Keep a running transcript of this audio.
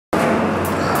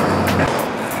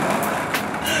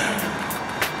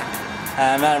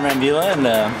I'm at Brambila, and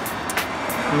let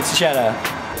me teach you how to.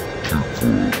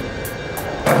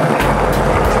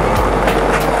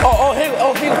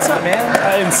 Hey, what's up, man?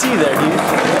 I didn't see you there, dude.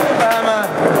 I'm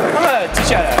gonna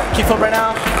teach you how to kickflip right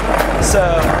now. So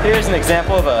here's an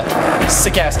example of a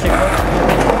sick-ass kickflip.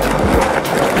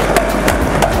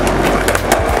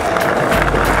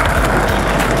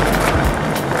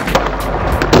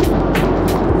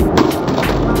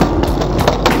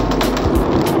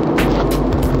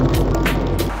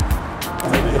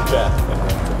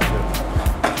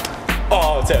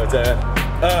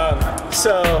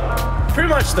 So pretty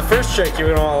much the first trick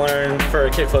you're gonna want to learn for a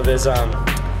kickflip is a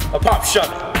pop shove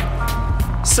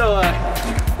it. So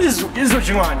this is what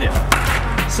you want to do.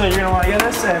 So you're gonna want to get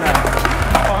this, and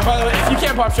oh, and by the way, if you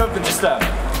can't pop shove, then just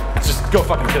go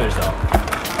fucking kill yourself.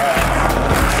 Alright.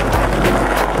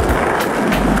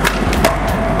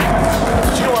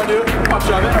 What you want to do? Pop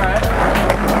shove it. Alright.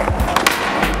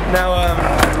 Now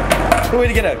the way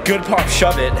to get a good pop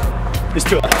shove it is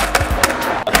to.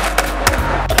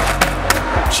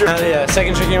 Now the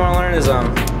second trick you want to learn is a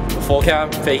full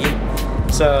cab, fakie.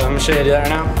 So I'm going to show you how to do that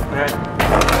right now. Alright.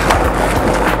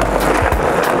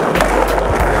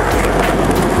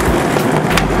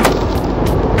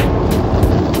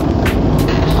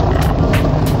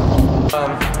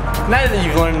 Now that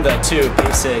you've learned the two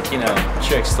basic,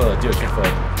 tricks to do a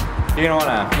kickflip, you're going to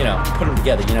want to, put them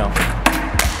together,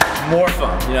 morph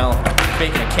them,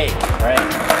 baking a cake, right?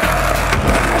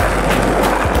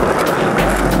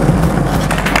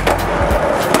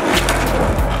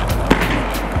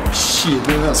 Shit,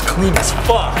 man, that was clean as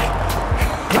fuck.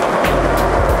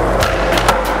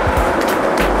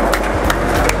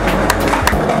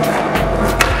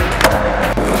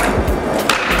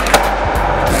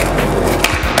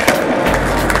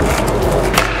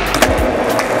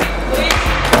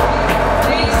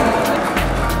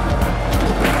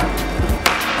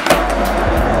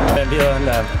 Brambila, and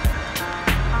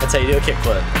that's how you do a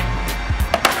kickflip.